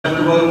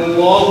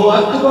الله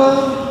أكبر.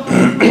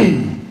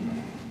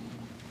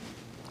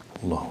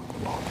 الله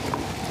أكبر.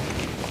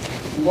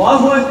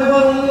 الله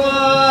أكبر.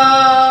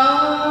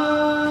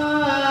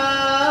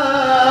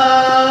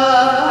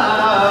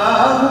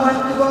 الله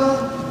أكبر.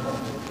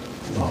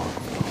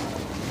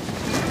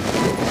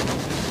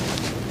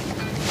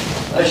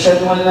 أشهد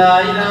أن لا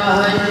إله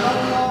إلا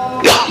الله.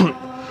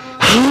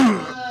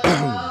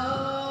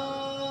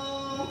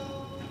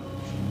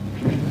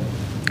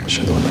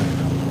 أشهد أن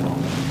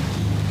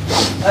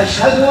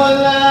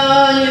لا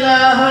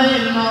إله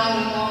إلا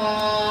الله.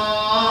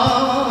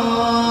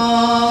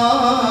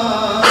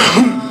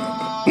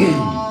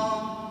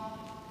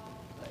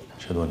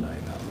 أشهد أن لا إله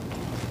إلا الله.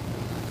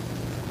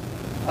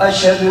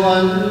 أشهد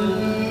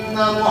أن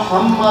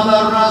محمدا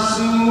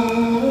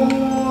رسول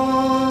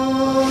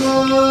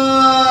الله.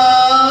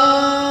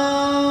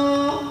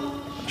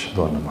 أشهد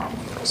أن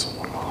محمدا رسول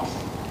الله.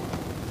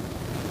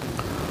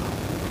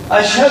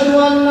 أشهد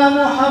أن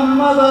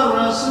محمدا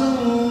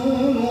رسول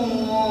الله.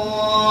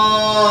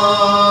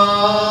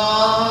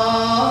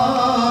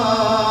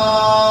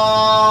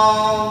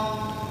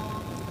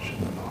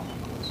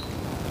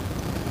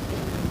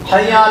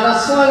 حي على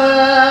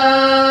الصلاة.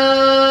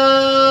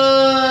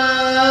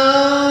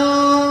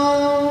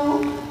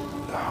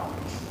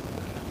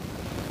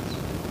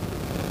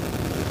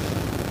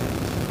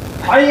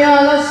 حي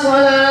على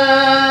الصلاة.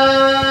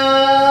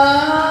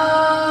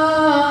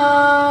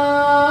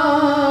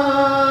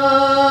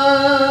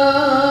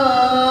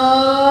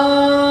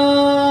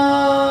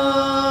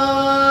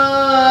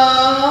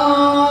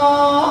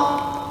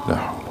 لا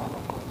حول ولا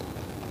قوة.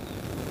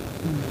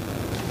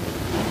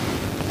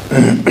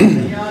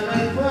 حي على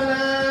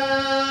الفلاح.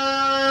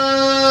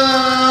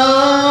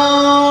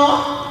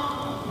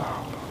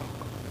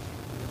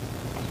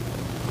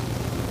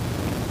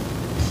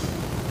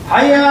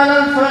 حي على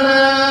الفلاح.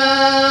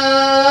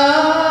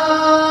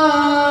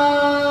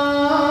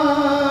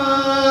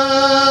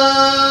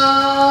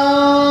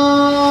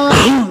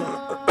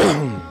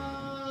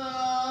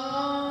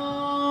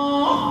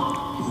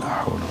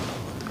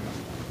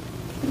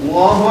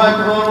 الله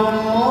أكبر.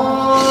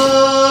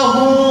 الله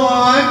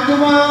أكبر. الله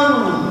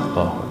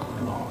أكبر.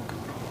 الله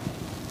أكبر.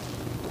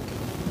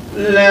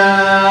 لا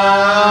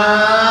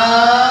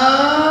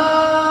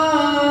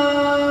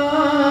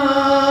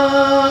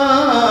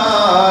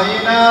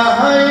إله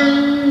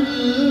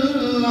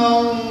إلا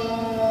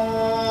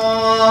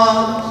الله.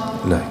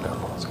 لا إله إلا الله.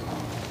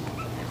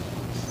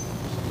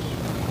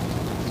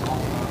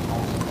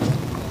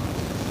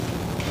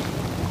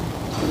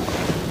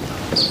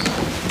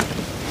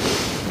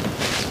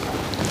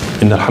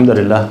 إن الحمد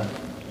لله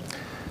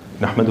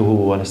نحمده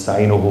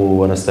ونستعينه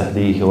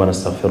ونستهديه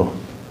ونستغفره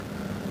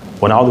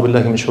ونعوذ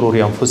بالله من شرور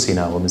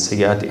أنفسنا ومن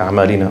سيئات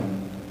أعمالنا.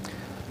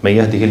 من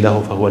يهده الله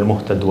فهو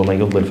المهتد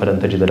ومن يضلل فلن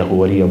تجد له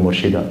وليا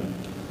مرشدا.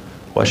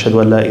 وأشهد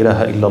أن لا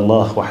إله إلا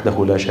الله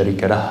وحده لا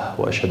شريك له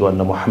وأشهد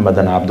أن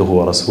محمدا عبده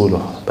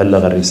ورسوله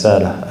بلغ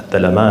الرسالة أدى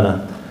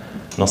الأمانة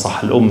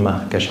نصح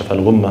الأمة كشف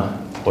الغمة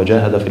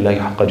وجاهد في الله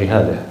حق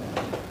جهاده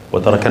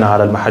وتركنا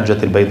على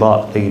المحجة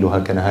البيضاء ليلها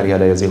كنهارها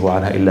لا يزيغ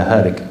عنها إلا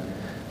هالك.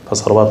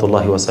 فصلوات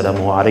الله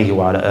وسلامه عليه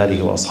وعلى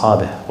آله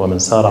وأصحابه ومن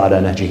سار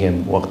على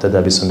نهجهم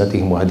واقتدى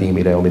بسنتهم وهديهم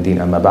إلى يوم الدين.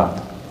 أما بعد.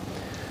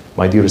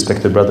 My dear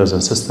respected brothers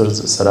and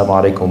sisters, Assalamu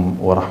alaikum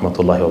wa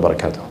rahmatullahi wa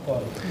barakatuh.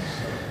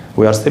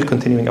 We are still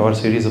continuing our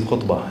series of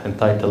khutbah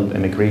entitled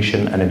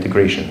Immigration and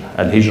Integration,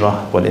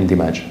 Al-Hijrah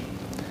wal-Indimaj.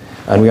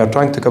 And we are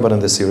trying to cover in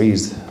this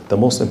series the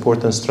most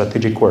important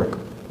strategic work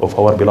of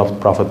our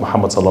beloved Prophet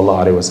Muhammad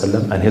sallallahu alaihi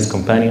wasallam and his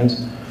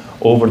companions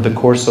over the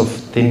course of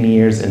 10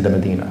 years in the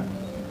Medina.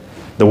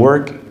 The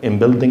work in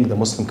building the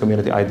Muslim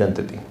community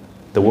identity,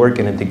 the work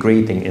in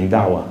integrating in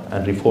da'wah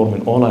and reform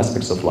in all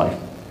aspects of life.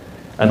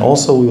 And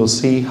also we will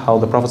see how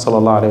the Prophet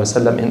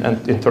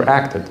ﷺ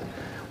interacted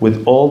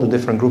with all the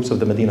different groups of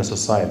the Medina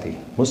society,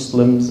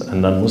 Muslims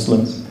and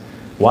non-Muslims,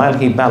 while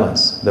he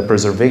balanced the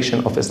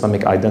preservation of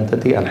Islamic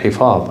identity,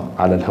 al-hifadh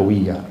ala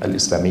al-hawiyya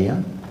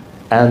al-islamiyya,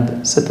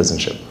 and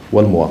citizenship,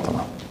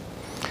 wal-muwatana.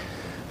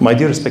 My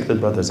dear respected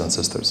brothers and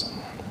sisters,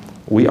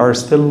 we are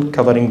still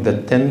covering the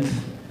 10th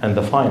and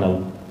the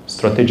final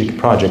strategic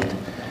project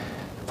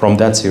from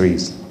that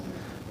series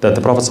that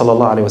the Prophet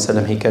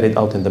ﷺ he carried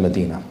out in the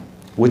Medina,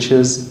 which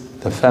is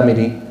the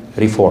family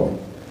reform,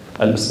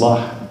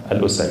 al-islah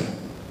al-usari.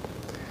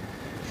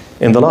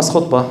 In the last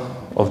khutbah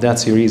of that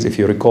series, if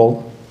you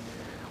recall,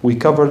 we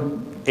covered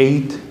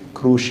 8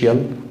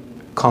 crucial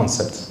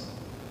concepts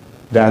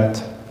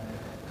that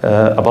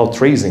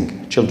about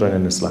raising children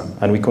in Islam,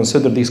 and we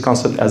consider these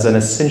concepts as an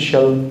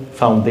essential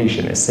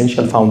foundation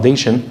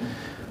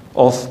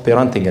of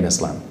parenting in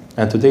Islam.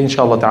 And today,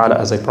 inshallah ta'ala,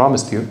 as I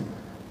promised you,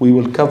 we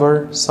will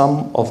cover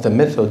some of the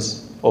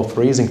methods of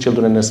raising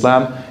children in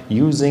Islam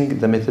using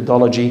the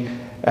methodology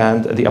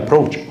and the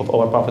approach of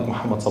our Prophet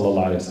Muhammad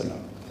sallallahu alaihi wasallam,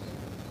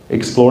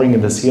 exploring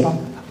in the seerah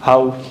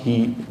how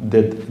he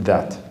did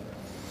that.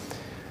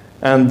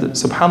 And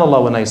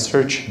subhanallah, when I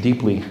searched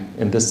deeply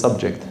in this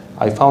subject,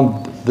 I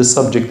found this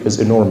subject is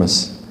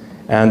enormous,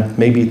 and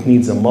maybe it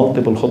needs a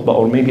multiple khutbah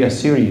or maybe a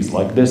series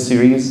like this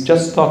series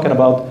just talking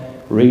about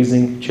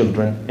raising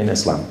children in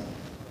Islam,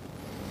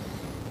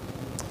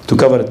 to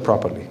cover it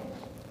properly.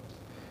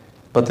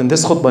 But in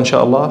this khutbah,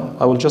 inshallah,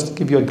 I will just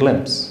give you a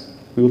glimpse.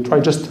 We will try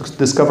just to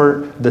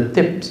discover the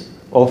tips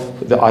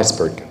of the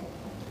iceberg.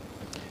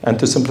 And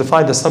to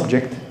simplify the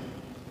subject,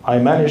 I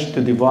managed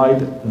to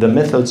divide the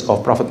methods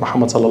of Prophet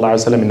Muhammad sallallahu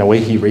alaihi wasallam in the way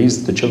he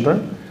raised the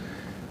children.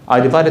 I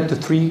divided to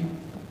 3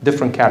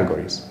 different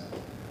categories.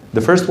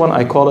 The first one,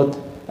 I call it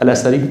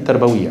al-asalib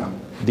al-tarbawiyya,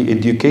 the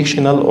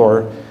educational,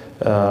 or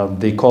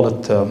they call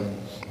it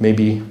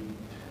maybe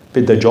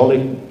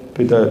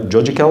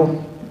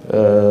pedagogical,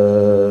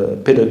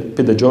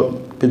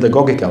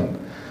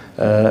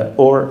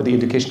 or the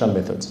educational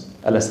methods,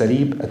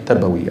 al-asalib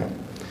al-tarbawiyya.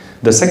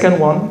 The second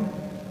one,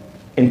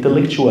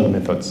 intellectual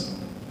methods,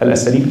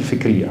 al-asalib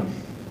al-fikriyya.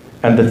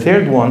 And the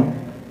third one,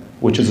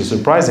 which is a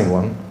surprising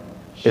one,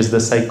 is the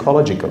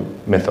psychological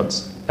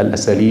methods,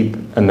 al-asalib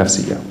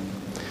al-nafsiyya.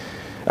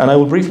 And I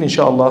will briefly,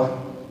 inshallah,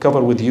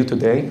 cover with you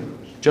today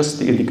just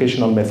the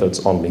educational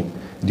methods only,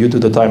 due to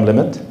the time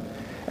limit.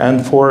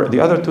 And for the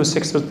other 2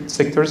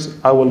 sectors,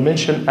 I will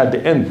mention at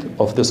the end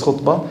of this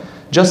khutbah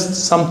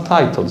just some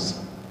titles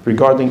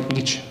regarding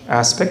each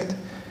aspect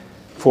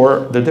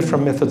for the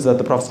different methods that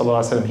the Prophet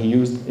ﷺ he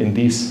used in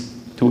these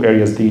 2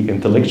 areas, the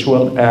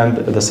intellectual and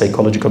the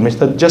psychological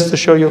method, just to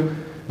show you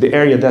the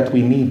area that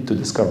we need to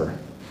discover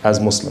as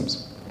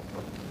Muslims.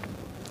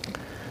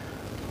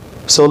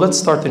 So let's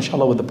start,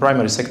 inshallah, with the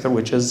primary sector,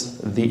 which is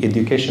the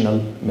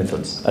educational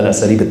methods,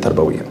 al-asalib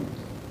al-tarbawiyya,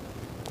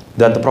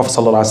 that the Prophet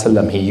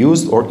ﷺ he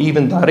used, or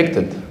even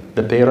directed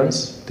the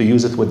parents to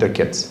use it with their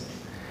kids.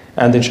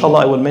 And inshallah,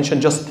 I will mention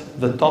just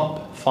the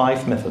top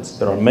 5 methods.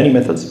 There are many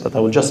methods, but I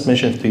will just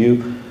mention to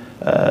you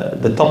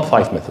the top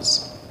 5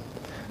 methods.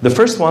 The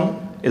first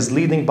one is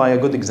leading by a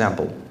good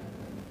example.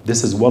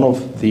 This is one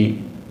of the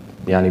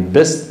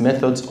best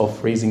methods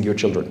of raising your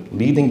children,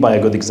 leading by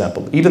a good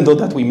example. Even though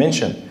that we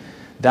mentioned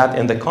that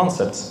in the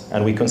concepts,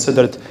 and we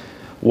consider it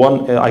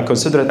I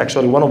consider it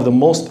actually one of the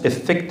most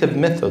effective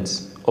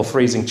methods of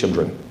raising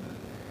children.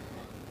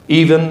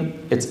 Even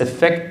its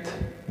affect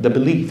the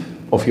belief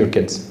of your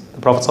kids. The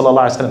Prophet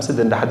ﷺ said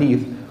in the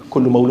hadith,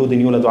 كل مولود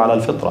يولد على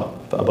الفطرة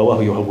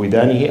فأبواه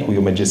يهودانه أو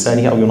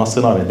يمجسانه أو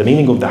ينصرانه. The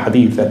meaning of the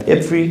hadith that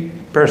every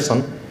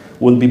person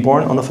will be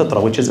born on a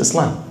fitrah, which is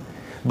Islam.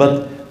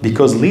 But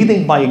because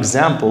leading by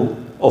example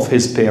of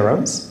his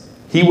parents,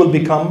 he will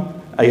become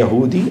a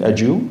Yahudi, a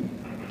Jew,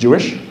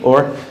 Jewish,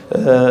 or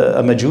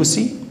a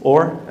Majusi,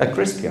 or a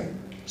Christian.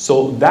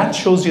 So that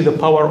shows you the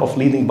power of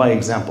leading by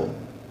example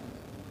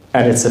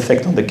and its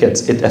effect on the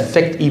kids. It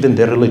affects even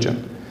their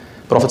religion.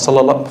 Prophet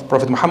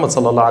Muhammad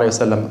sallallahu alaihi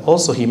wasallam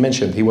also, he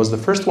mentioned, he was the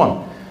first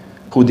one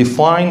who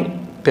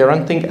defined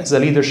parenting as a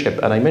leadership.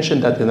 And I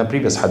mentioned that in a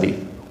previous hadith.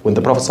 When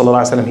the Prophet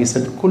sallallahu alaihi wasallam, he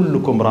said,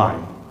 كلكم راع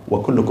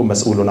وكلكم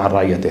مسؤول عن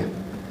رعيته.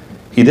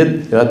 He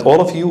did that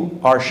all of you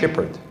are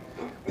shepherd,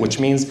 which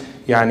means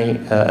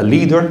a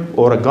leader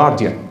or a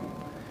guardian.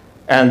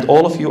 And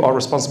all of you are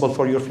responsible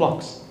for your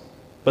flocks.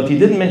 But he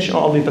didn't mention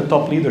only the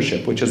top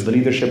leadership, which is the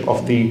leadership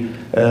of the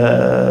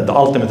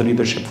ultimate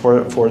leadership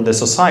for the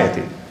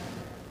society.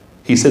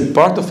 He said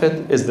part of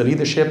it is the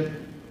leadership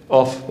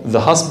of the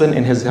husband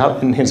in his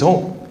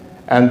home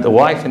and the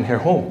wife in her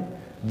home.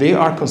 They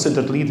are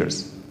considered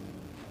leaders.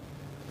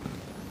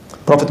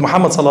 Prophet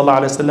Muhammad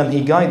sallallahu alaihi wasallam,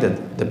 he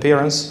guided the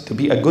parents to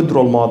be a good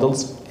role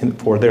models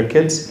for their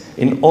kids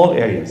in all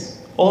areas,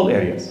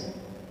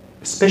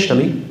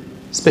 especially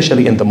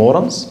in the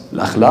morals,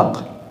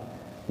 al-akhlaq,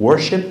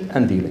 worship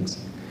and dealings.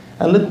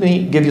 And let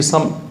me give you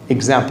some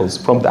examples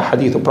from the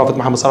hadith of Prophet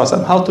Muhammad sallallahu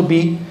alaihi wasallam, how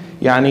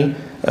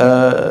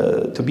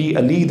to be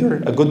a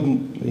leader, a good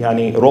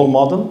role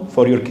model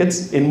for your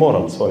kids in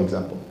morals, for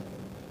example.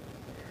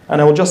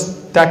 And I will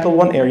just tackle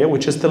one area,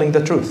 which is telling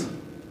the truth.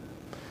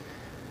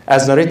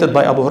 As narrated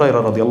by Abu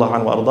Hurairah radiallahu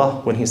anhu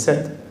ardah, when he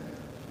said,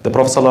 the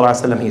Prophet sallallahu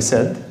alaihi wasallam, he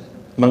said,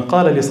 "Man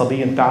qala li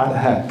sabiyyin ta'ala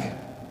hak,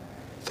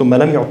 thumma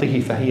lam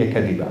yu'tihi fahiya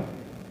kadhiba."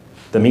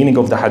 The meaning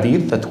of the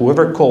hadith, that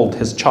whoever called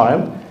his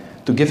child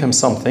to give him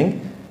something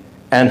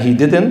and he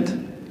didn't,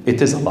 it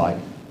is a lie.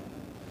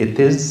 It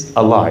is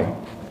a lie.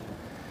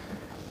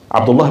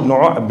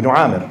 Abdullah ibn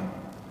Amir,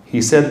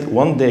 he said,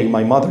 one day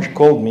my mother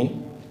called me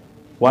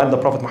while the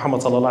Prophet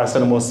Muhammad sallallahu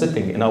alaihi wasallam was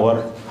sitting in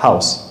our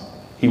house.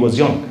 He was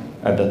young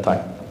at that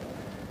time.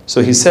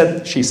 So she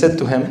said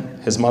to him,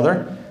 his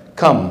mother,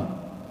 "Come,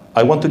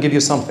 I want to give you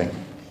something.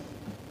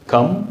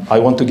 Come, I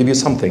want to give you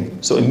something."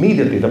 So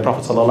immediately the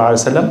Prophet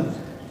ﷺ,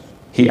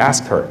 he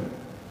asked her,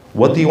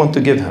 "What do you want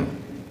to give him?"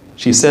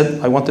 She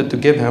said, "I wanted to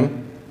give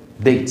him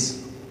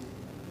dates."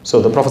 So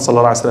the Prophet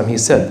ﷺ, he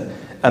said,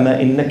 "Ama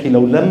innaki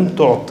law lam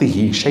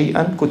tu'tihi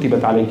shay'an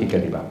kutibat alayki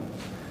kadhiba."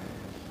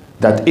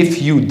 That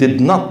if you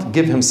did not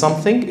give him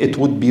something, it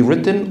would be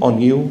written on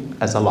you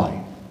as a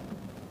lie.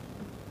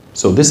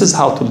 So this is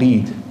how to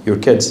lead your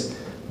kids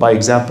by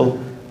example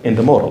in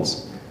the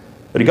morals.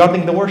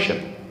 Regarding the worship,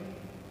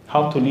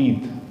 how to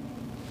lead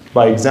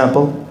by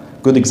example,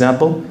 good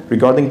example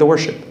regarding the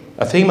worship.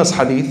 A famous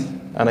hadith,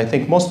 and I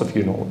think most of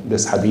you know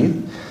this hadith,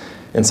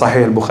 in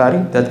Sahih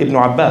al-Bukhari, that Ibn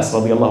Abbas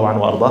radiallahu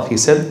anhu ardah, he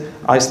said,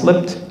 I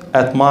slept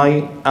at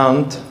my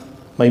aunt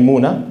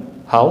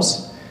Maymuna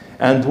house,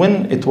 and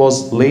when it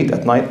was late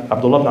at night,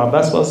 Abdullah ibn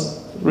Abbas was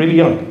really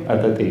young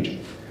at that age,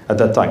 at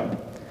that time.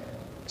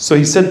 So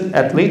he said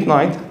at late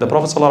night, the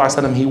Prophet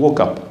ﷺ, he woke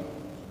up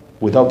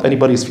without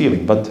anybody's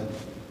feeling, but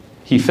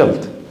he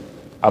felt.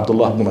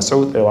 Abdullah ibn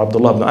Mas'ud, or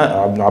Abdullah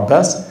ibn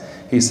Abbas,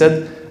 he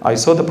said, I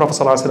saw the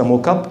Prophet ﷺ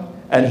woke up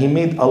and he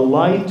made a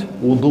light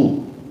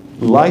wudu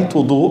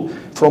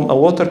from a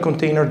water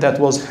container that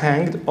was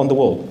hanged on the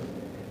wall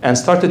and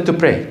started to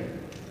pray.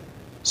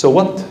 So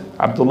what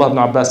Abdullah ibn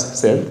Abbas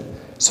said,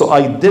 so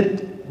I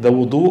did the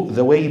wudu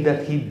the way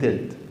that he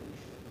did.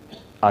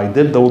 I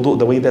did the wudu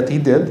the way that he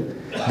did.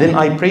 Then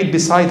I prayed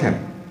beside him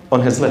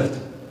on his left.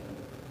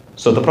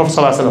 So the Prophet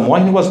ﷺ,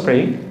 while he was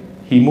praying,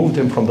 he moved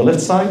him from the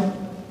left side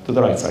to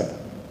the right side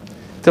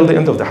till the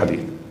end of the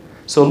hadith.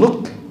 So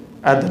look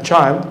at the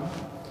child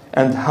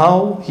and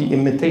how he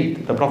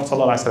imitated the Prophet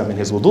ﷺ in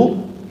his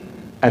wudu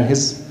and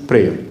his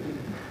prayer.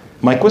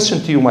 My question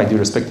to you, my dear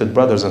respected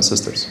brothers and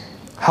sisters,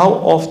 how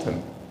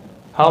often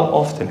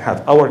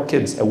have our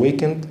kids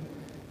awakened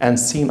and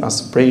seen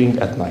us praying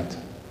at night?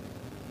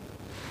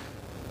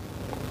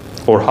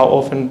 Or how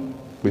often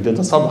we did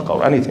a sadaqah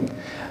or anything?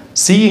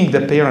 Seeing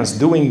the parents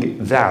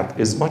doing that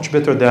is much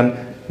better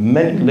than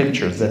many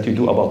lectures that you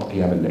do about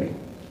Qiyam al-Layl.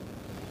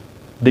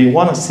 They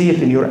want to see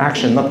it in your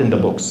action, not in the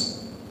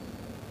books.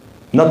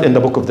 Not in the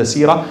book of the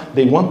seerah.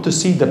 They want to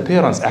see the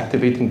parents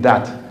activating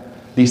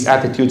these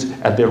attitudes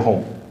at their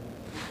home.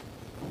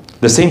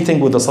 The same thing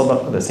with the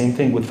sadaqah, the same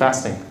thing with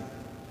fasting.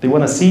 They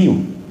want to see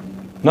you,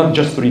 not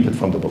just read it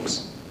from the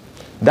books.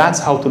 That's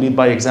how to lead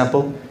by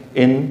example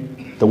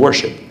in the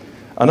worship.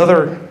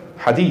 Another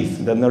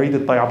hadith that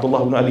narrated by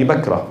Abdullah ibn Abi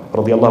Bakr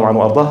radiyallahu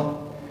anhu ardah,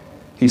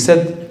 he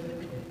said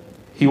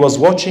he was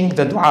watching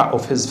the dua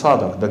of his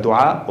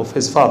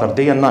father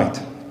day and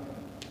night.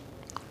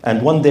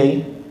 And one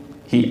day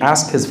he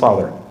asked his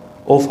father,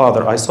 "Oh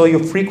father, I saw you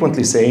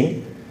frequently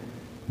saying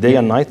day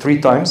and night 3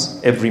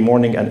 times, every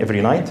morning and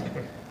every night,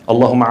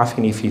 Allahumma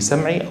afini fi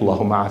sam'i,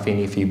 Allahumma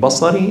afini fi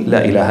basari, la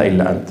ilaha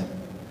illa ant."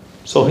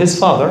 So his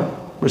father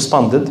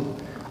responded,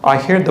 I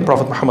heard the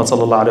Prophet Muhammad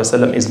sallallahu alaihi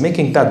wasallam is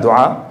making that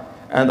dua,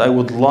 and I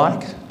would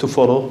like to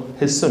follow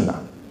his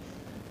sunnah.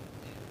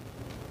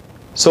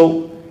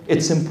 So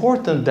it's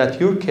important that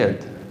your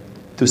kid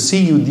to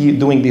see you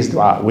doing this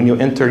dua when you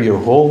enter your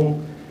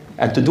home,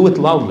 and to do it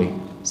loudly.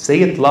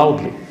 Say it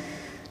loudly.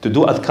 To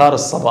do adhkar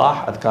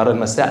al-sabah, adhkar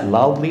al-masa'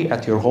 loudly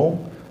at your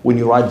home, when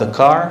you ride the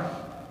car,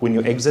 when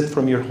you exit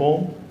from your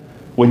home,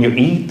 when you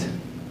eat.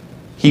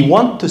 He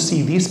wants to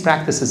see these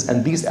practices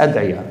and these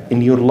ad'iyah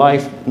in your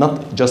life,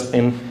 not just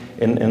in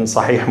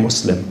Sahih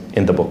Muslim,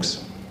 in the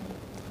books.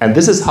 And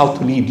this is how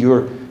to lead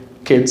your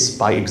kids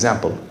by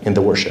example in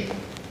the worship.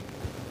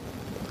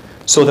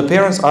 So the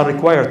parents are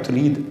required to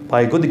lead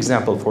by a good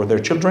example for their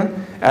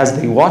children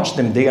as they watch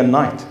them day and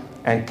night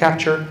and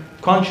capture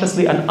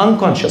consciously and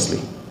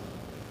unconsciously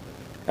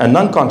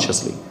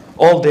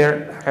all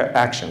their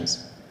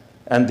actions.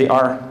 And they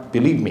are,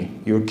 believe me,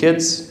 your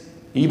kids,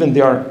 even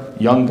they are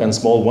young and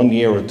small, 1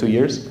 year or 2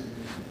 years,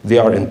 they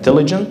are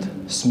intelligent,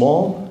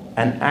 small,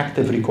 and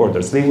active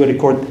recorders. They will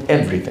record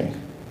everything,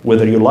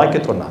 whether you like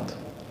it or not.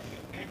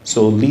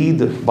 So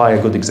lead by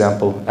a good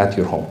example at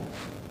your home.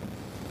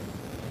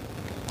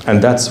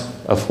 And that's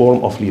a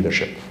form of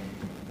leadership.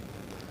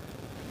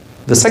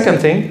 The second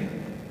thing,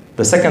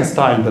 the second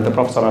style that the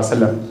Prophet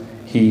ﷺ,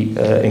 he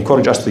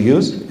encouraged us to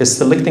use is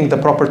selecting the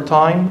proper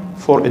time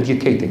for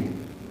educating.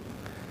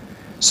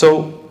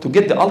 So to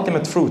get the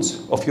ultimate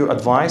fruits of your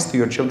advice to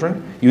your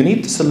children, you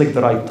need to select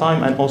the right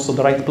time and also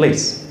the right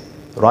place.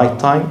 Right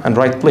time and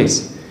right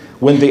place.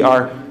 When they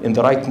are in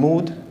the right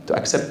mood to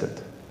accept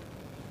it.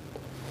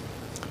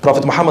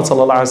 Prophet Muhammad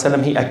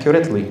ﷺ, he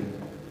accurately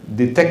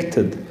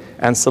detected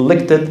and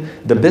selected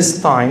the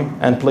best time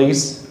and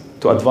place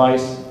to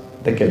advise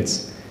the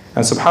kids.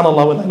 And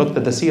subhanAllah, when I looked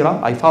at the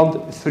seerah, I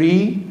found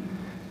 3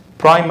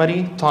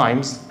 primary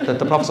times that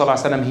the Prophet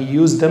ﷺ, he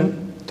used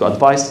them to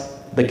advise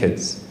the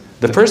kids.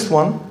 The first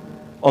one,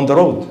 on the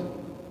road,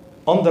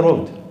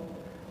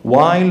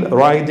 while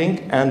riding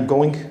and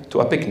going to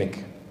a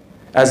picnic.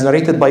 As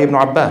narrated by Ibn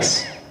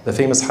Abbas, the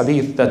famous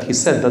hadith that he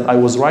said that I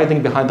was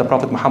riding behind the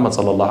Prophet Muhammad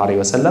sallallahu alaihi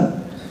wasallam,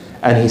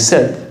 and he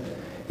said,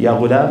 يا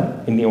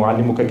غلام إني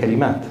أعلمك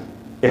كلمات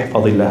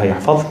احفظ الله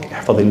يحفظك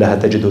احفظ الله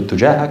تجده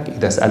تجاهك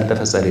إذا سألت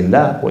فاسأل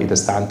الله وإذا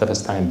استعنت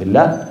فاستعن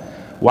بالله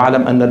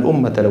واعلم أن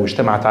الأمة لو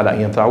اجتمعت على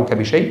أن ينفعوك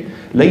بشيء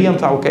لن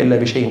ينفعوك إلا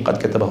بشيء قد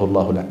كتبه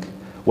الله لك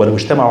ولو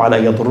اجتمعوا على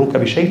أن يضروك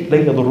بشيء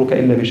لن يضروك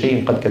إلا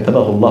بشيء قد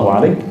كتبه الله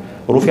عليك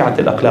رفعت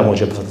الأقلام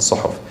وجفت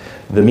الصحف.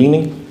 The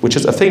meaning, which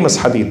is a famous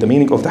hadith, the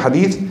meaning of the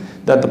hadith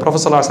that the Prophet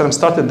ﷺ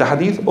started the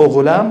hadith, O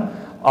ghulam,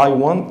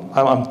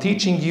 I'm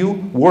teaching you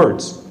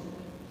words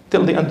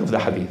till the end of the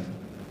hadith.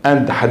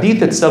 And the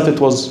hadith itself, it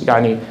was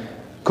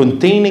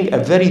containing a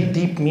very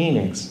deep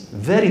meanings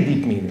that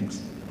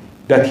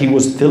he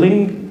was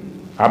telling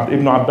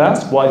Ibn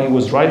Abbas while he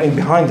was riding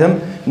behind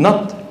him,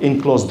 not in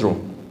closed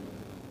rooms.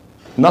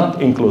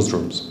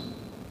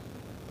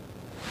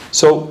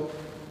 So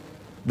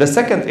The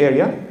second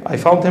area, I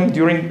found him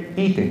during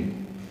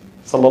eating.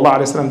 Sallallahu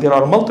alayhi wa sallam, there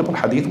are multiple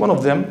hadith. One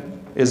of them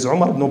is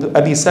Umar ibn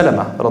Abi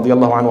Salama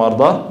radiyallahu anhu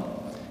ardah.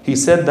 He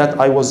said that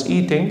I was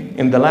eating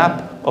in the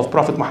lap of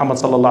Prophet Muhammad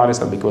sallallahu alayhi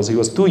wa sallam because he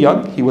was too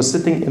young. He was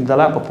sitting in the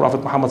lap of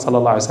Prophet Muhammad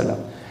sallallahu alayhi wa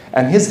sallam.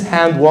 And his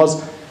hand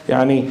was,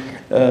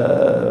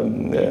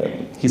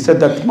 he said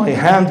that my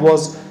hand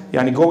was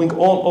going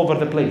all over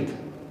the plate.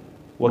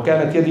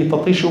 وَكَانَتْ يَدِي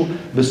تَطِيشُ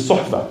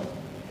بِالصُّحْفَةِ.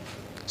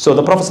 So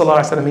the Prophet sallallahu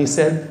alayhi wa sallam, he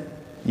said,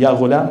 يَا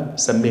غُلَامْ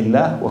سَمِّ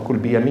اللَّهِ وَكُلْ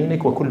بِيَمِينِكَ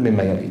وَكُلْ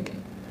مِمَّا يَلِيكَ.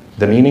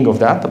 The meaning of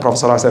that, the Prophet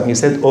sallallahu alayhi wa sallam, he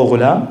said, O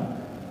ghulam,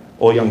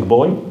 O young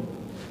boy,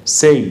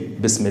 say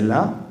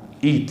Bismillah,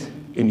 eat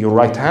in your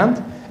right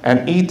hand,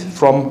 and eat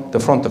from the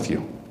front of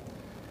you.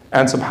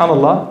 And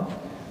subhanallah,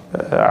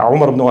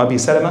 Umar ibn Abi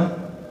Salama,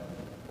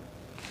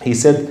 he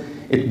said,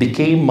 it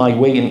became my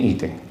way in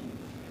eating.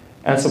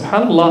 And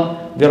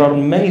subhanallah, there are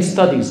many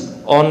studies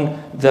on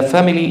the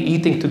family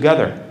eating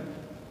together.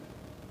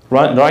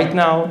 Right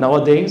now,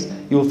 nowadays,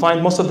 you will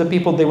find most of the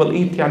people, they will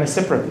eat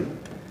separately.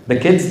 The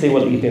kids, they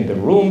will eat in their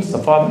rooms. The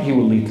father, he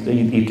will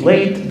eat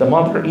late. The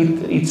mother,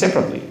 eat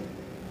separately.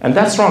 And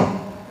that's wrong.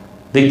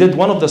 They did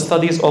one of the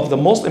studies of the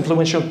most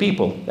influential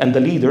people and the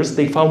leaders.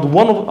 They found a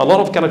lot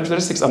of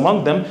characteristics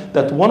among them,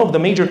 that one of the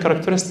major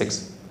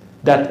characteristics,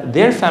 that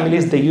their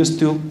families, they used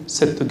to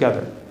sit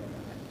together.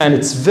 And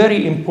it's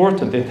very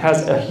important. It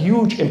has a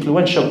huge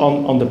influential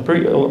on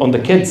the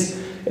kids'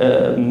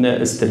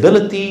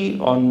 stability,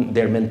 on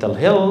their mental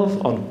health,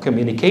 on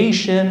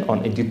communication,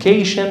 on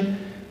education.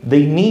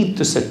 They need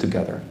to sit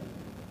together.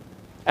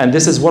 And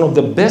this is one of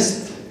the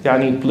best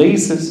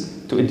places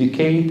to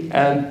educate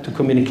and to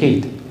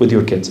communicate with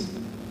your kids.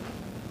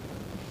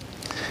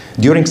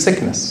 During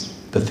sickness,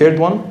 the third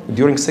one,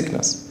 during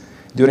sickness.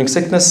 During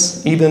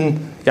sickness, even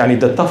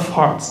the tough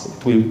hearts,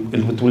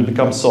 it will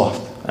become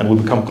soft and will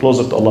become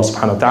closer to Allah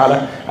subhanahu wa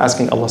ta'ala,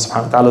 asking Allah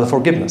subhanahu wa ta'ala the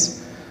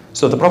forgiveness.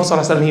 So the Prophet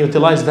sallallahu alaihi wasallam, he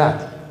utilized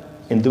that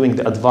in doing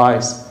the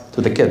advice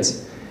to the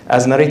kids.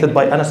 As narrated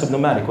by Anas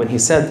ibn Malik, when he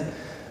said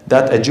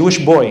that a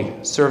Jewish boy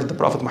served the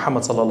Prophet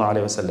Muhammad sallallahu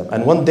alaihi wasallam,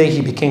 and one day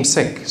he became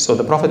sick. So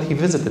the Prophet, he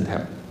visited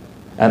him.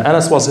 And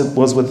Anas was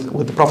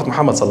with the Prophet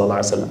Muhammad sallallahu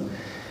alaihi wasallam.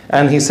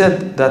 And he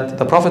said that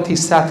the Prophet, he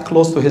sat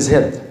close to his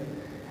head.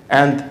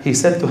 And he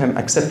said to him,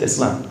 accept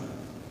Islam.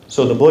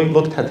 So the boy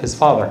looked at his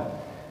father.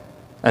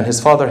 And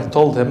his father had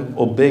told him,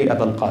 obey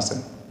Abul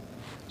Qasim.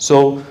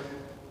 So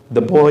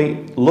the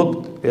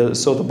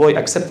boy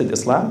accepted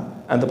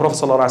Islam. And the Prophet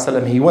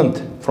ﷺ, he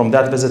went from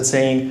that visit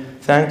saying,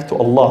 thank to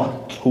Allah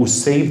who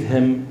saved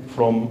him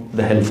from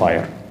the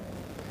hellfire.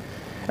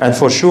 And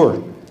for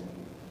sure,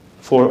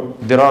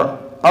 there are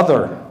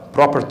other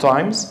proper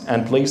times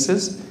and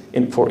places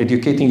for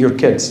educating your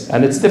kids.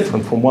 And it's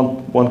different from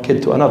one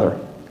kid to another.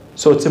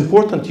 So it's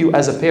important you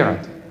as a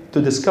parent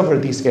to discover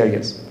these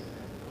areas.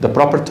 The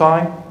proper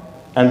time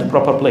and the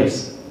proper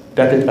place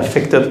that is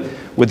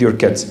effective with your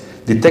kids.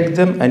 Detect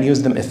them and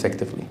use them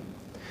effectively.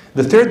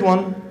 The third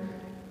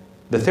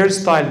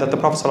style that the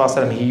Prophet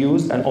ﷺ, he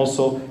used, and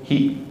also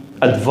he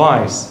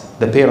advised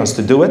the parents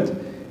to do it,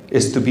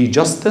 is to be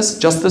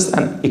justice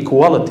and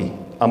equality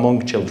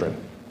among children.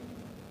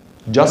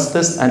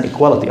 Justice and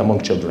equality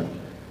among children.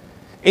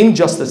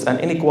 Injustice and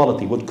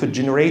inequality could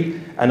generate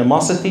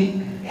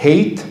animosity,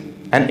 hate,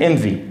 and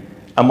envy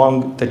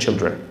among the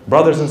children,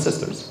 brothers and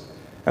sisters.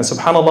 And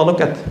subhanAllah,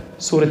 look at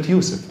Surah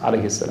Yusuf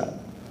alayhi salam.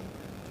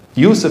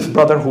 Yusuf,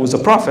 brother, who is a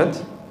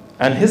prophet,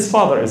 and his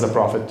father is a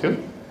prophet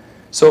too.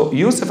 So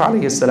Yusuf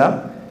alayhi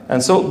salam,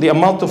 and so the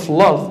amount of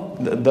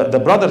love, the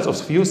brothers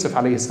of Yusuf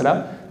alayhi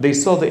salam, they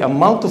saw the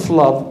amount of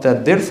love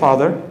that their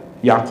father,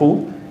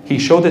 Yaqub, he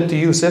showed it to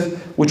Yusuf,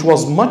 which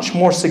was much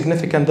more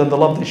significant than the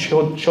love they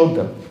showed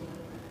them.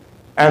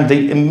 And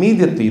they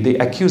immediately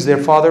accused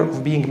their father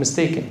of being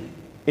mistaken.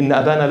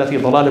 Inna abana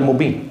lafi dalalin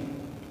mubin.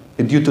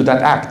 Due to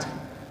that act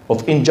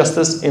of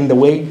injustice in the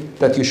way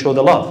that you show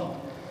the love.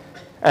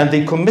 And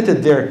they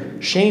committed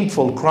their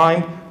shameful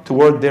crime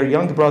toward their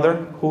young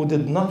brother who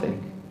did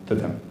nothing to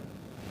them.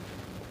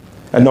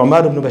 And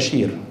Nu'man ibn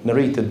Bashir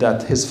narrated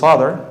that his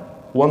father,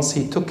 once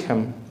he took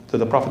him to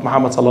the Prophet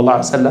Muhammad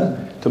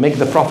ﷺ to make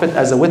the Prophet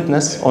as a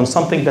witness on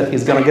something that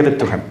he's going to give it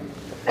to him.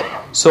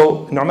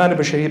 So Nu'man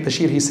ibn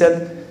Bashir, he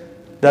said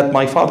that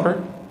my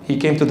father, he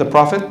came to the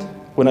Prophet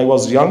when I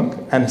was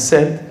young and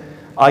said,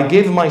 I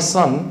gave my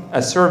son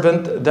a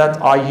servant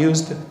that I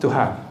used to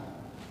have.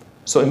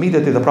 So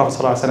immediately the Prophet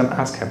ﷺ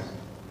asked him,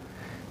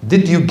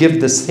 did you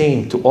give the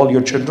same to all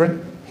your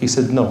children? He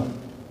said, no.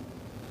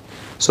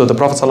 So the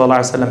Prophet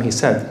ﷺ, he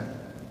said,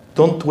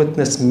 don't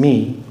witness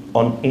me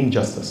on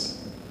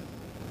injustice.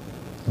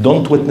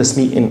 Don't witness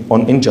me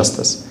on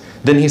injustice.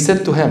 Then he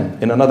said to him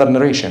in another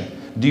narration,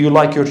 do you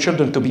like your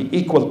children to be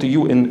equal to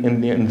you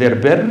in their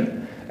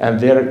birr and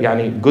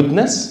their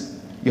goodness?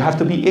 You have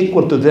to be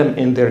equal to them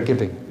in their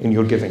giving, in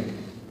your giving.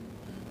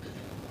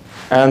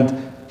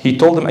 And he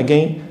told them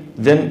again,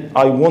 then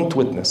I won't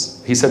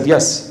witness. He said,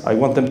 yes, I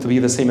want them to be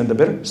the same in the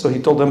birr. So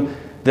he told them,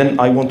 then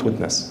I won't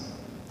witness.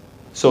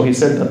 So he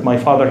said that my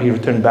father, he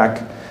returned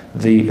back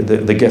the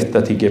gift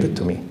that he gave it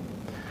to me.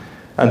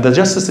 And the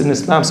justice in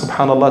Islam,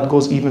 subhanAllah, it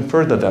goes even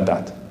further than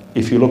that.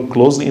 If you look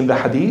closely in the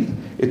hadith,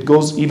 it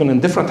goes even in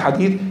different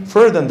hadith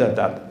further than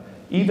that.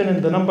 Even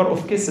in the number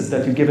of kisses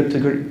that you give it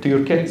to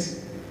your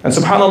kids. And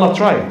subhanAllah,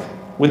 try it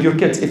with your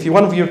kids. If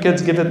one of your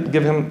kids give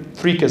him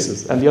 3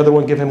 kisses and the other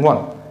one give him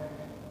 1,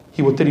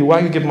 he will tell you,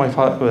 why you give my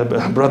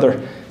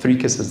brother 3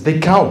 kisses? They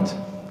count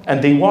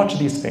and they watch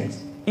these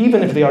things,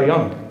 even if they are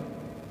young.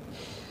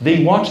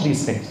 They watch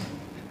these things.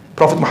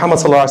 Prophet Muhammad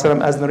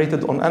ﷺ, as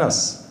narrated on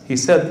Anas, he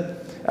said,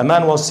 a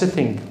man was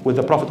sitting with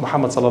the Prophet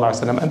Muhammad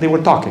ﷺ and they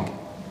were talking.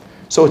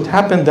 So it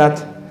happened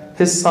that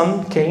his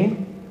son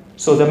came.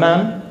 So the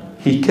man,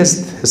 he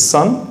kissed his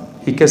son,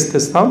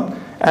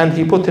 and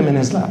he put him in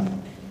his lap.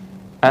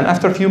 And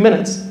after a few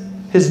minutes,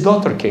 his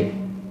daughter came.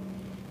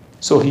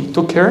 So he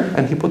took her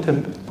and he put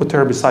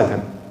her beside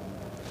him.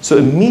 So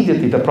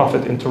immediately the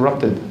Prophet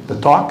interrupted the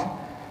talk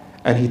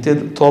and he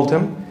told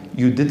him,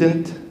 you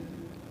didn't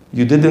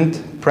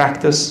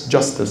practice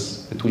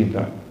justice between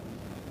them.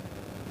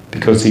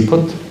 Because he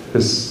put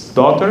his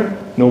daughter,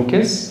 no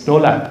kiss, no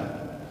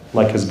lap,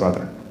 like his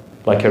brother,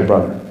 like her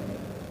brother.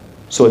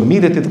 So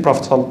immediately the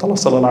Prophet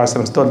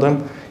ﷺ told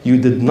them, you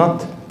did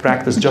not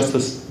practice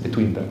justice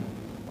between them.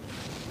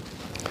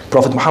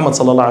 Prophet Muhammad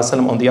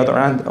ﷺ, on the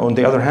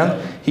other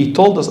hand, he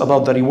told us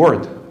about the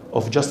reward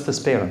of justice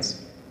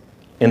parents.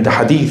 In the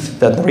hadith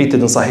that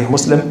narrated in Sahih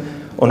Muslim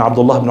on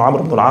Abdullah ibn Amr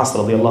ibn al-As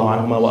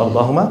radiyallahu anhuma wa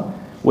ardahuma,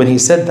 when he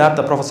said that,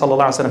 the Prophet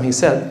ﷺ, he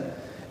said,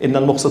 إن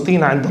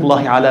المقسطين عند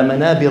الله على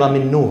منابر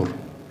من نور.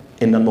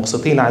 إن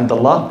المقسطين عند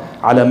الله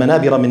على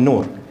منابر من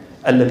نور.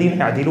 الذين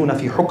يعدلون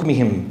في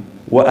حكمهم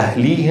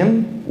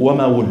وأهليهم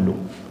وما ولوا.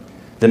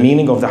 The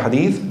meaning of the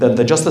hadith, that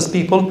the justice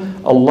people,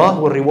 Allah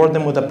will reward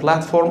them with a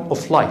platform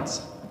of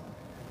light.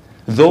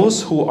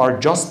 Those who are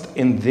just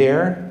in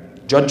their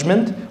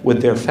judgment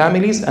with their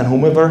families and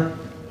whomever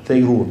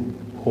they rule.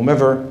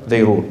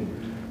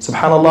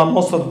 Subhanallah,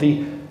 most of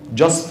the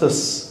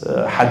justice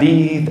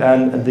hadith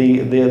and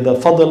the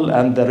fadl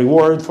and the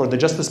reward for the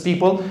justice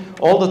people,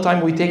 all the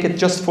time we take it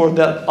just for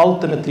the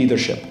ultimate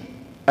leadership.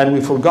 And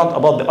we forgot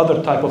about the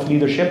other type of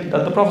leadership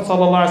that the Prophet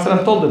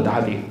ﷺ told in the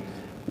hadith,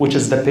 which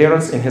is the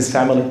parents in his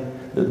family,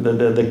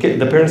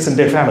 the parents in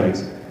their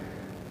families,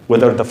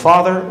 whether the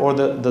father or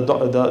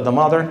the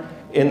mother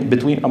in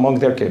between among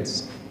their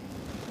kids.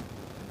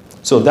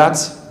 So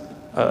that's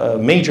a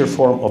major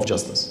form of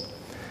justice.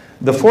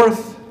 The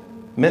fourth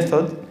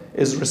method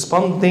is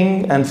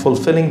responding and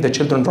fulfilling the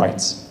children's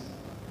rights,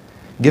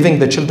 giving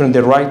the children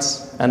their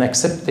rights and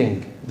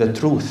accepting the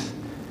truth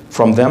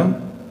from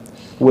them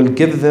will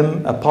give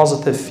them a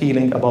positive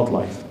feeling about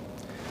life.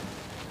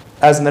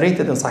 As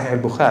narrated in Sahih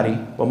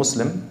al-Bukhari wa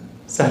Muslim,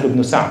 Sahl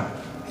ibn Sa'd,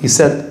 he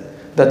said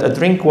that a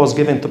drink was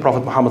given to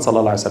Prophet Muhammad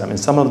ﷺ. In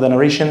some of the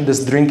narration,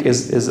 this drink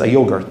is a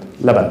yogurt,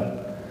 laban.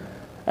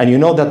 And you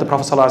know that the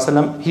Prophet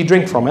ﷺ, he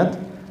drank from it.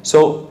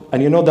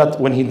 And you know that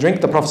when he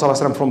drank the Prophet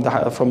ﷺ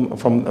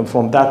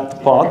from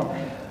that pot,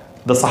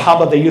 the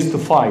Sahaba, they used to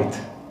fight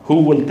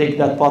who will take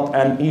that pot,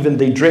 and even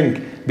they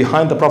drink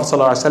behind the Prophet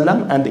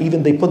ﷺ, and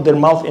even they put their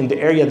mouth in the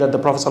area that the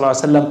Prophet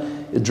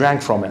ﷺ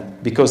drank from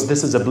it, because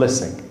this is a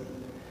blessing.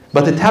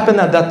 But it happened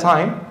at that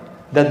time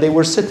that they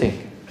were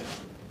sitting,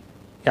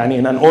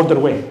 in an ordered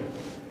way.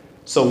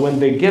 So when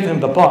they give him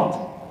the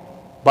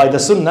pot, by the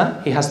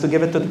sunnah, he has to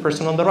give it to the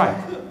person on the right.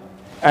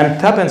 And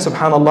it happened,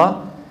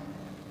 subhanallah,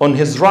 on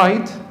his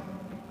right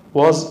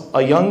was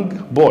a young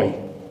boy,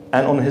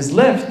 and on his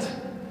left,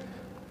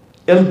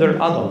 elder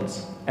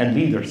adults and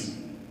leaders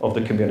of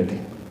the community.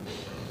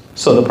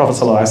 So the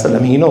Prophet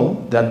ﷺ, he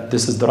knew that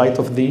this is the right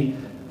of the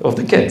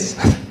kids.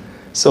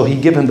 So he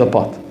gave him the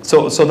pot.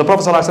 So the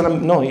Prophet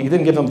ﷺ, no, he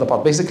didn't give him the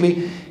pot.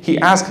 Basically, he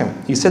asked him,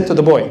 he said to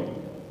the boy,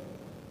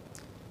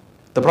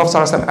 the Prophet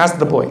ﷺ asked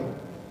the boy,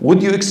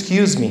 would you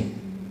excuse me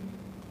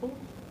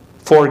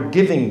for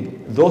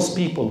giving those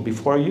people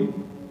before you?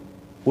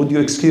 Would you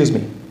excuse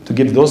me to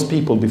give those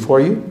people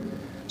before you?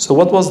 So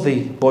what was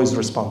the boy's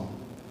response?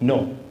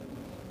 No.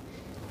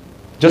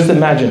 Just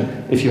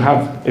imagine if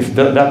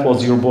that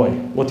was your boy,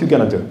 what are you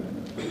gonna do?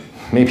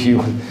 Maybe you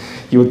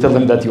will tell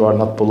him that you are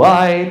not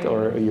polite,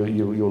 or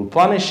you will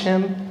punish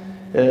him,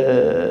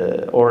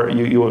 or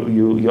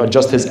you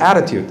adjust his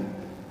attitude.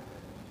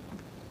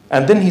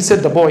 And then he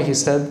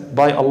said,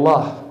 by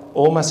Allah,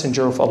 O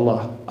Messenger of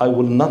Allah, I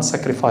will not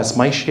sacrifice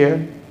my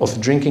share of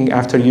drinking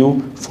after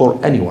you for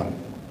anyone.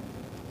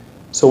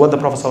 So what the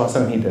Prophet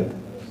ﷺ, he did?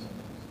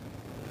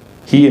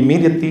 He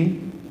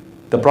immediately,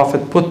 the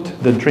Prophet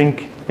put the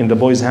drink in the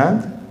boy's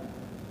hand,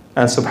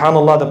 and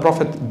subhanallah, the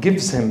Prophet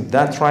gives him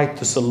that right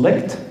to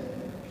select,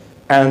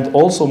 and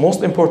also,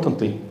 most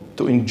importantly,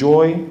 to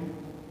enjoy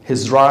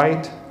his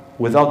right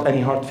without any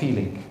hard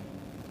feeling.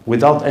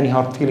 Without any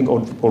hard feeling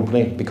or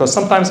blame. Because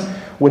sometimes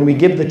when we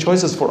give the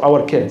choices for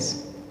our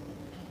kids,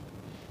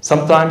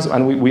 sometimes,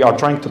 and we are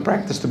trying to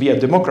practice to be a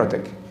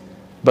democratic,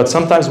 but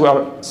sometimes we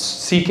are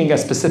seeking a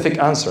specific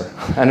answer.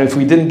 And if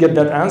we didn't get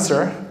that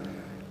answer,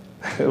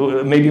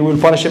 maybe we'll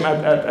punish him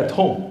at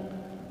home,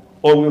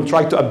 or we'll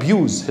try to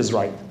abuse his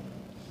right.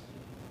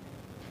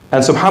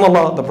 And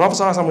subhanallah, the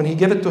Prophet ﷺ, when he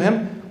gave it to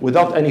him,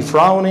 without any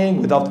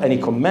frowning, without any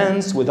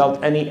comments,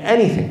 without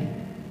anything.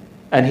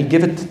 And he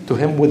gave it to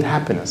him with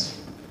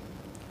happiness.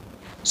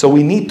 So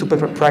we need to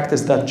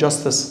practice that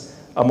justice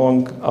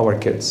among our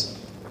kids.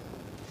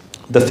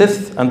 The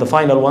fifth and the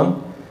final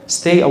one,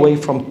 stay away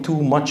from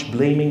too much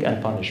blaming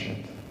and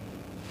punishment.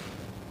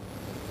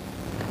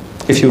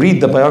 If you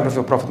read the biography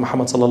of Prophet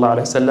Muhammad sallallahu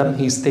alaihi wasallam,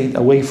 he stayed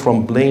away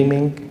from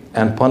blaming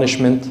and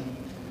punishment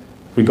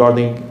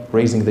regarding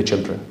raising the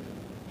children.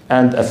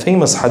 And a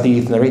famous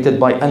hadith narrated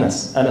by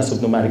Anas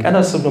ibn Malik.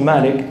 Anas ibn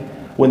Malik,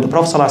 when the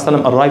Prophet sallallahu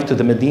alaihi wasallam arrived to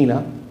the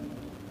Medina,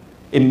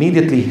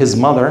 immediately his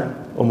mother,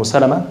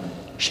 Salama,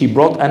 she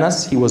brought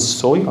Anas. He was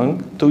so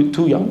young,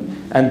 too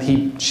young, and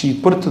she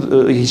gave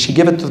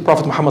it to the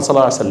Prophet Muhammad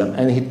sallallahu alaihi wasallam,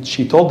 and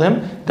she told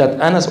him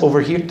that Anas over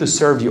here to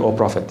serve you, O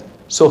Prophet.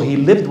 So he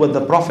lived with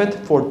the Prophet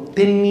for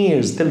 10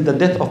 years till the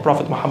death of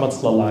Prophet Muhammad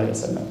sallallahu alaihi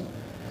wasallam.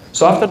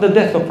 So after the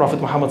death of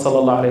Prophet Muhammad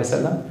sallallahu alaihi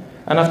wasallam,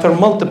 and after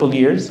multiple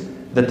years,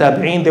 the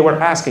tabi'een, they were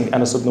asking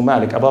Anas ibn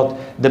Malik about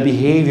the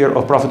behavior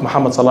of Prophet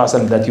Muhammad sallallahu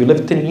alaihi wasallam, that you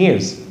lived 10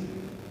 years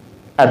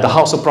at the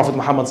house of Prophet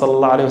Muhammad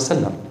sallallahu alaihi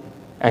wasallam,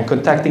 and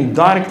contacting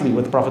directly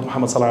with Prophet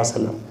Muhammad sallallahu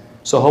alaihi wasallam.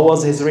 So how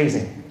was his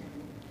raising?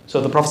 So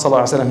the Prophet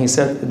sallallahu alaihi wasallam, he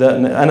said,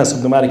 Anas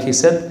ibn Malik, he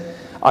said,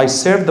 I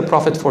served the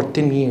Prophet for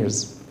 10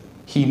 years.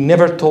 He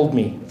never told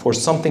me for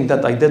something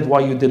that I did why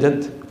you did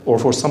it, or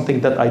for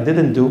something that I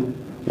didn't do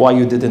why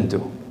you didn't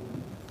do.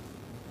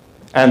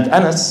 And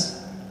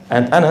Anas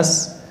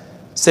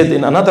said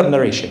in another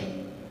narration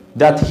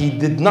that he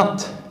did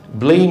not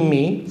blame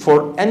me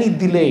for any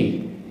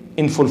delay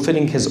in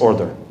fulfilling his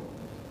order.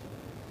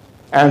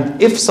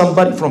 And if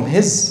somebody from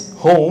his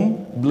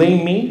home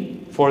blamed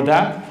me for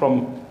that,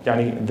 from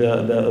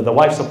the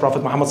wives of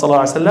Prophet Muhammad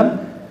sallallahu alaihi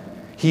wasallam,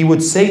 he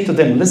would say to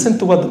them, listen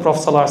to what the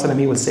Prophet sallallahu alaihi wasallam,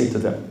 he would say to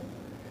them.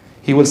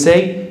 He will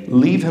say,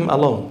 leave him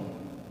alone.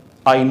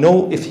 I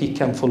know if he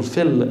can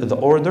fulfill the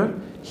order,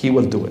 he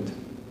will do it.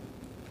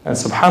 And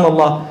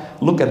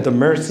subhanallah, look at the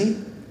mercy,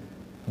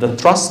 the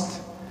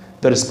trust,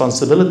 the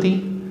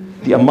responsibility,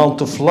 the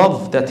amount of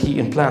love that he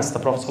implants the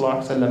Prophet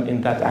ﷺ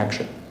in that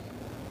action,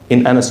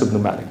 in Anas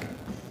ibn Malik.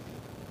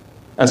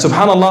 And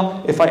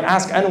subhanallah, if I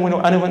ask anyone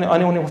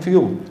of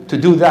you to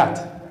do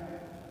that,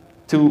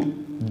 to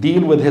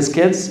deal with his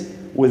kids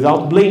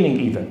without blaming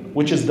even,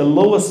 which is the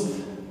lowest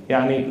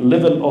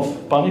level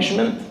of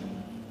punishment,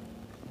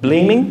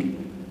 blaming,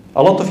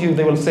 a lot of you,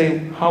 they will say,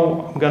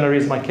 how I'm going to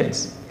raise my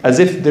kids? As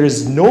if there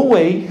is no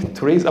way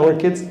to raise our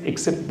kids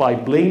except by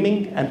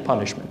blaming and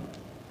punishment.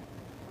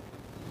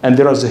 And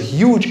there is a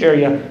huge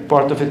area,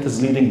 part of it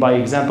is leading by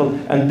example,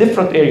 and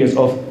different areas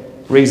of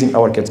raising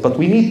our kids. But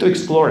we need to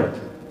explore it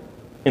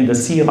in the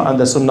seerah and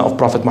the sunnah of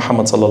Prophet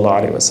Muhammad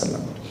sallallahu alaihi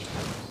wasallam.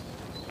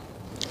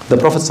 The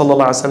Prophet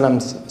sallallahu alaihi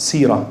wasallam's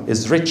seerah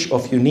is rich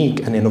of unique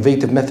and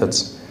innovative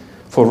methods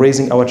for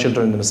raising our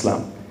children in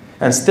Islam.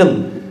 And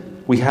still,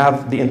 we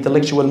have the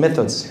intellectual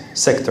methods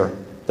sector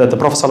that the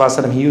Prophet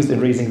ﷺ, he used in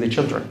raising the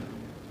children,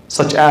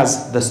 such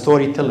as the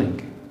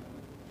storytelling,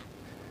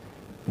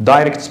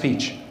 direct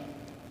speech,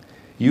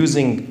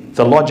 using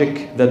the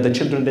logic that the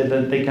children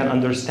that they can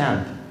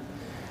understand,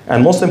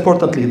 and most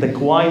importantly, the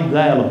quiet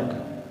dialogue.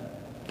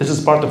 This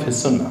is part of his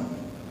sunnah.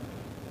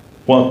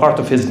 One part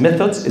of his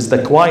methods is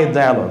the quiet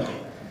dialogue,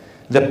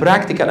 the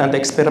practical and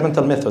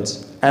experimental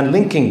methods, and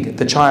linking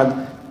the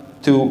child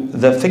to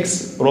the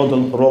fixed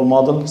role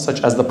model,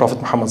 such as the Prophet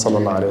Muhammad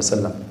sallallahu alaihi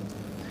wasallam.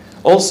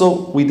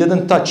 Also, we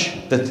didn't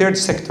touch the third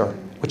sector,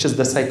 which is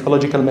the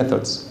psychological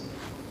methods,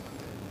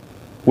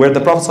 where the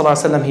Prophet sallallahu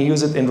alaihi wasallam, he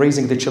used it in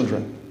raising the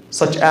children,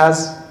 such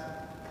as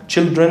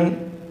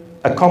children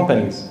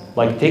accompanies,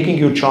 like taking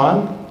your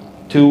child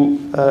to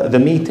the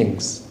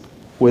meetings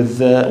with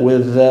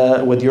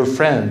your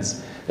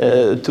friends,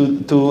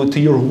 to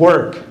your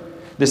work.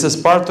 This is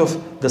part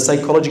of the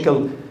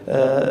psychological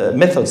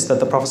methods that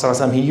the Prophet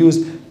ﷺ, he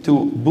used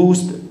to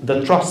boost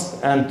the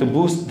trust and to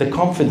boost the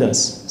confidence,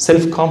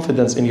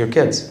 self-confidence in your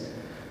kids.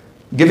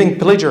 Giving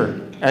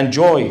pleasure and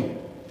joy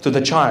to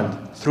the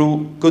child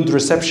through good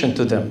reception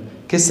to them,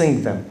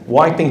 kissing them,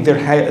 wiping their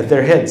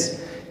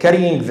heads,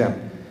 carrying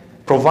them,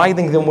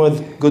 providing them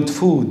with good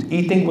food,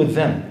 eating with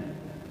them,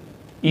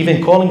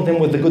 even calling them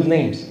with the good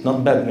names,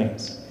 not bad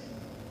names.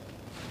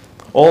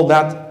 All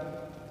that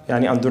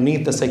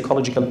underneath the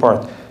psychological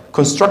part.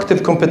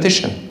 Constructive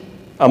competition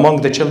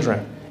among the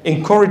children,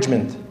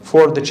 encouragement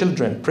for the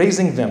children,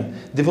 praising them,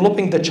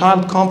 developing the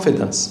child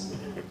confidence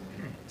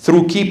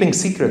through keeping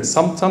secrets.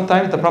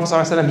 Sometimes the Prophet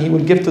ﷺ, he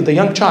will give to the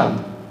young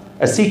child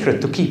a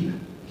secret to keep.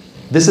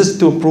 This is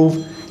to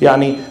improve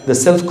the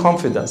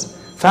self-confidence.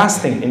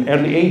 Fasting in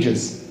early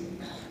ages,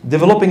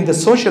 developing the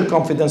social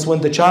confidence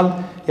when the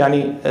child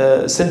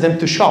send them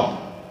to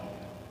shop,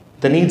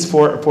 the needs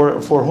for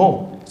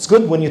home. It's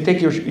good when you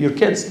take your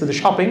kids to the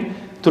shopping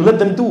to let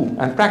them do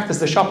and practice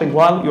the shopping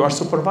while you are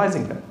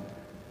supervising them.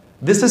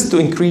 This is to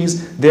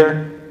increase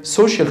their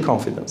social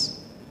confidence.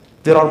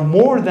 There are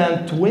more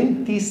than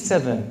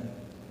 27,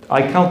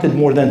 I counted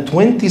more than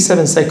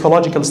 27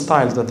 psychological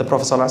styles that the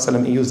Prophet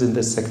ﷺ used in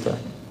this sector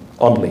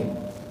only.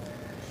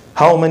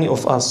 How many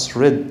of us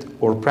read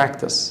or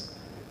practice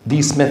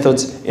these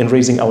methods in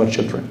raising our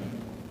children.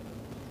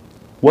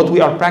 What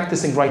we are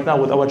practicing right now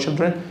with our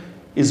children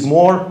is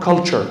more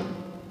culture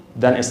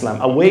than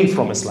Islam, away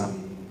from Islam.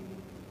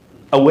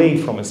 Away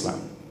from Islam.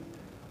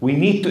 We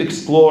need to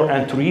explore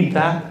and to read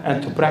that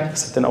and to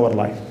practice it in our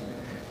life.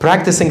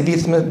 Practicing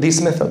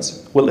these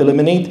methods will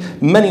eliminate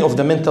many of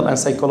the mental and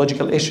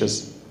psychological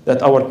issues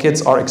that our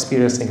kids are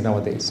experiencing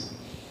nowadays.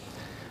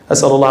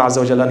 أسأل الله عز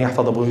وجل أن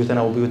يحفظ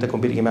بيوتنا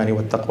وبيوتكم بالإيمان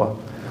والتقوى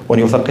وأن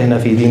يفقهنا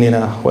في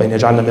ديننا وأن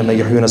يجعلنا ممن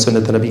يحيون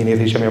سنة نبيه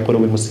في جميع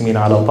قلوب المسلمين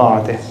على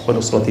طاعته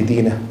ونصرة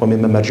دينه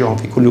وممن مرجعهم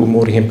في كل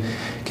أمورهم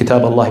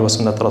كتاب الله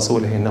وسنة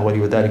رسوله إنه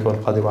ولي ذلك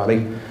والقادر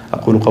عليه.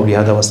 أقول قولي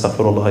هذا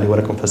وأستغفر الله لي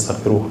ولكم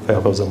فاستغفروه فيا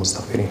فوز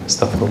المستغفرين.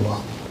 استغفر الله.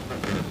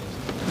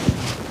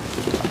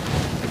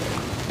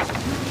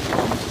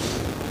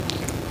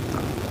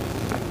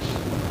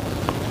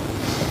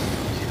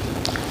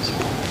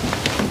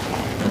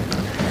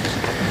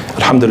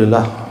 الحمد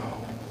لله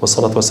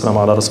والصلاة والسلام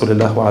على رسول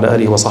الله وعلى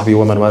آله وصحبه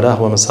ومن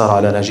والاه ومن سار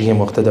على نهجهم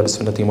واقتدى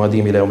بسنتهم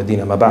وهديهم إلى يوم الدين.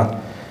 أما بعد.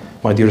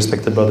 My dear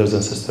respected brothers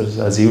and sisters,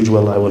 as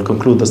usual, I will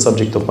conclude the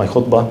subject of my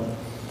khutbah,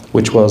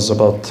 which was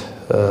about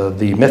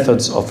the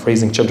methods of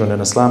raising children in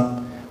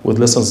Islam, with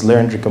lessons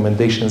learned,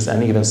 recommendations,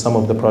 and even some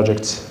of the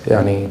projects,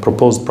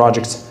 proposed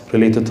projects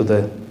related to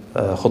the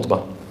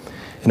khutbah,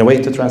 in a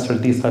way to transfer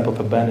these type of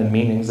abandoned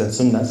meanings and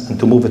sunnahs and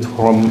to move it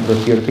from the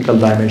theoretical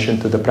dimension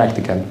to the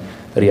practical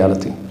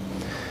reality.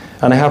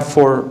 And I have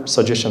 4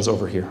 suggestions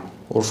over here,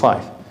 or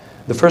 5.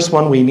 The first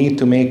one, we need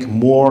to make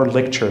more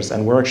lectures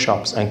and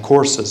workshops and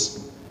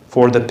courses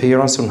for the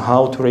parents on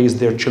how to raise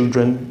their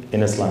children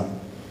in Islam,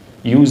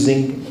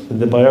 using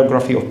the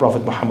biography of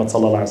Prophet Muhammad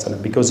sallallahu alaihi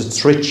wasallam, because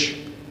it's rich.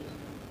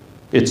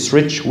 It's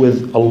rich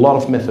with a lot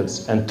of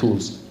methods and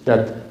tools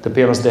that the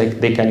parents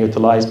they can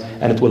utilize,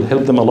 and it will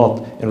help them a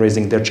lot in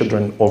raising their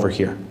children over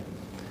here.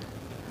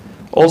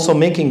 Also,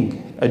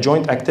 making a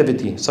joint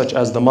activity such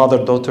as the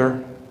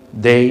mother-daughter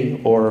day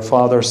or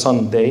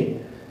father-son day,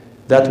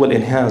 that will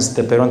enhance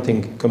the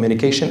parenting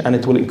communication and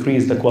it will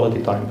increase the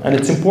quality time. And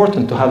it's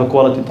important to have a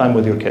quality time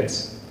with your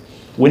kids.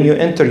 When you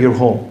enter your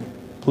home,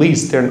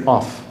 please turn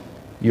off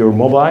your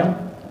mobile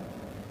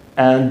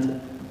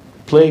and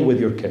play with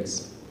your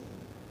kids.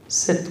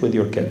 Sit with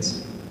your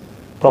kids.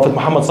 Prophet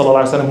Muhammad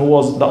sallallahu alaihi wasallam, who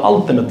was the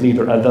ultimate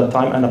leader at that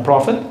time and a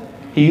prophet,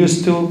 he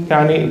used to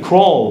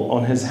crawl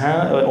on his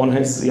hand,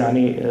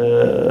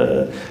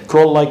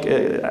 crawl like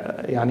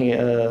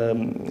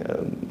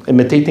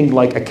imitating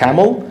like a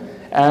camel.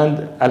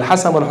 And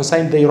Al-Hasan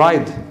al-Hussein, they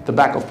ride the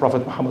back of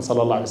Prophet Muhammad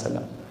sallallahu alaihi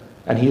wasallam.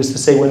 And he used to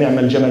say, وَنِعْمَ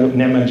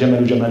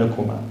الْجَمَلُ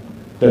جَمَلُكُمَا,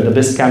 that the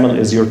best camel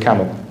is your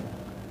camel.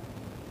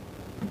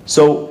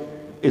 So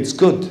it's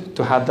good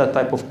to have that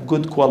type of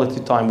good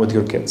quality time with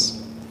your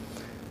kids.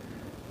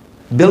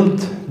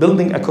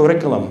 Building a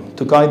curriculum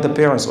to guide the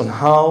parents on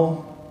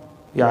how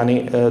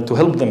to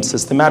help them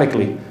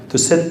systematically to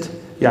set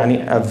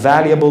a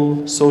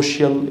valuable,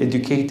 social,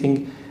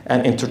 educating,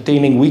 and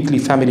entertaining weekly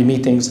family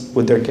meetings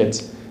with their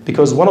kids.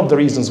 Because one of the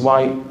reasons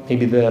why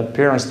maybe the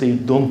parents, they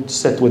don't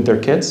sit with their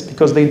kids,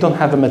 because they don't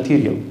have a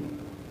material.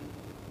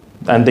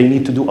 And they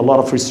need to do a lot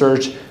of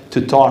research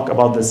to talk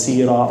about the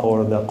seerah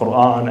or the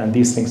Quran and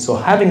these things. So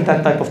having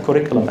that type of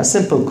curriculum, a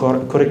simple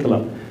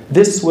curriculum,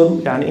 this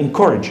will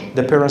encourage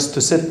the parents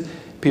to sit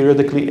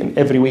periodically and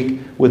every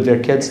week with their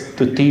kids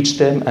to teach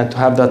them and to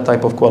have that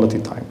type of quality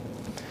time.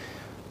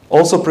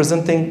 Also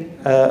presenting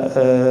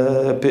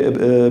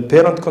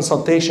parent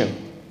consultation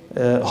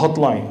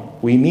hotline.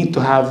 We need to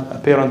have a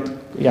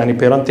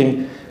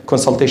parenting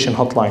consultation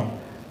hotline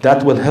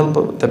that will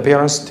help the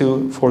parents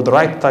for the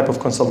right type of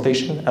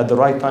consultation at the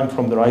right time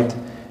from the right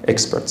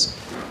experts.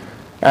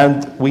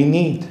 And we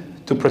need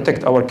to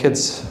protect our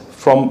kids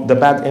from the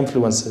bad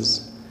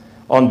influences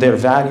on their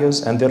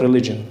values and their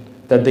religion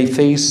that they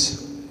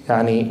face,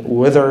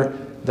 whether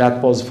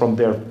that was from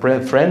their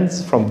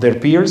friends, from their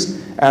peers,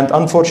 and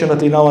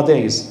unfortunately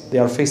nowadays they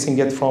are facing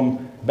it from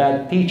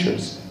bad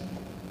teachers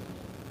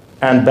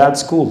and bad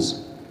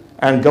schools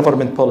and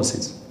government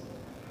policies.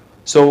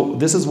 So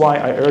this is why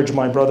I urge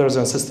my brothers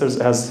and sisters,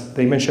 as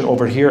they mentioned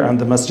over here, and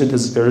the masjid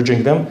is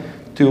urging them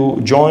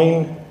to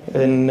join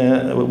in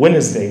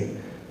Wednesday,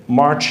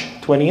 March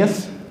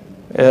 20th,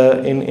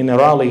 in a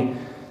rally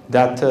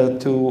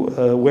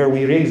where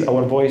we raise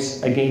our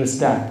voice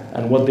against that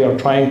and what they are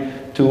trying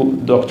to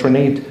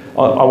doctrinate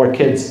our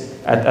kids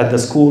at the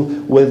school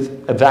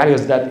with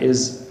values that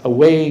is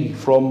away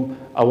from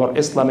our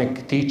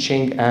Islamic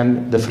teaching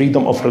and the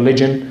freedom of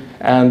religion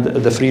and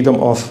the freedom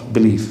of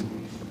belief.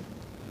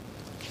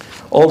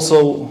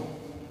 Also,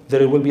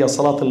 there will be a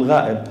Salat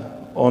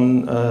al-Ghaib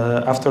on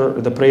after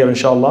the prayer,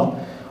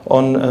 inshallah,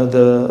 on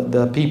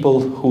the people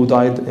who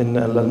died in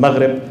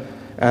Al-Maghrib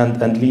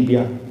and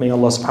Libya. May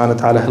Allah subhanahu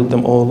wa ta'ala help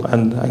them all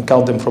and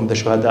count them from the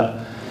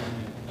shuhada.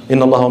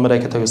 إن الله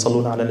وملائكته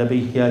يصلون على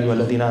النبي يا أيها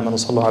الذين آمنوا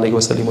صلوا عليه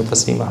وسلموا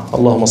تسليما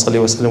اللهم صل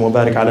وسلم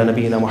وبارك على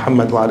نبينا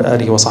محمد وعلى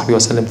آله وصحبه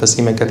وسلم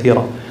تسليما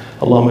كثيرا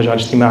اللهم اجعل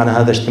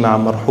اجتماعنا هذا اجتماعا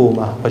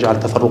مرحوما واجعل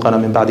تفرقنا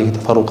من بعده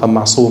تفرقا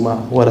معصوما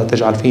ولا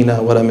تجعل فينا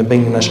ولا من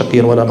بيننا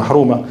شقيا ولا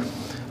محروما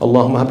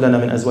اللهم هب لنا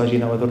من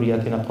أزواجنا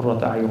وذرياتنا قرة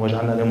أعين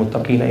واجعلنا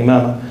للمتقين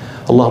إماما.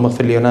 اللهم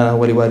اغفر لنا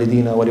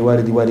ولوالدينا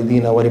ولوالد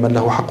والدينا ولمن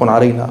له حق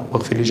علينا،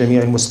 واغفر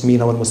لجميع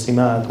المسلمين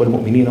والمسلمات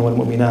والمؤمنين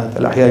والمؤمنات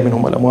الأحياء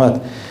منهم والأموات،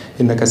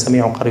 إنك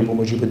سميع قريب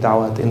مجيب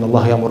الدعوات. إن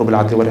الله يأمر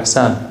بالعدل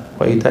والإحسان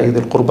وإيتاء ذي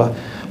القربى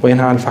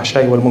وينهى عن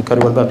الفحشاء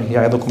والمنكر والبغي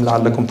يعظكم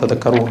لعلكم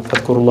تذكرون.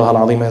 فاذكروا الله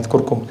العظيم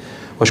يذكركم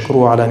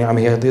واشكروه على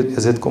نعمه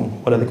يزدكم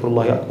ولذكر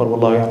الله أكبر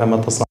والله يعلم ما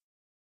تصنعون.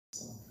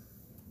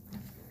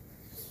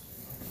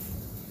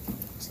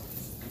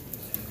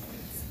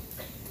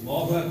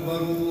 الله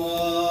أكبر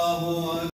الله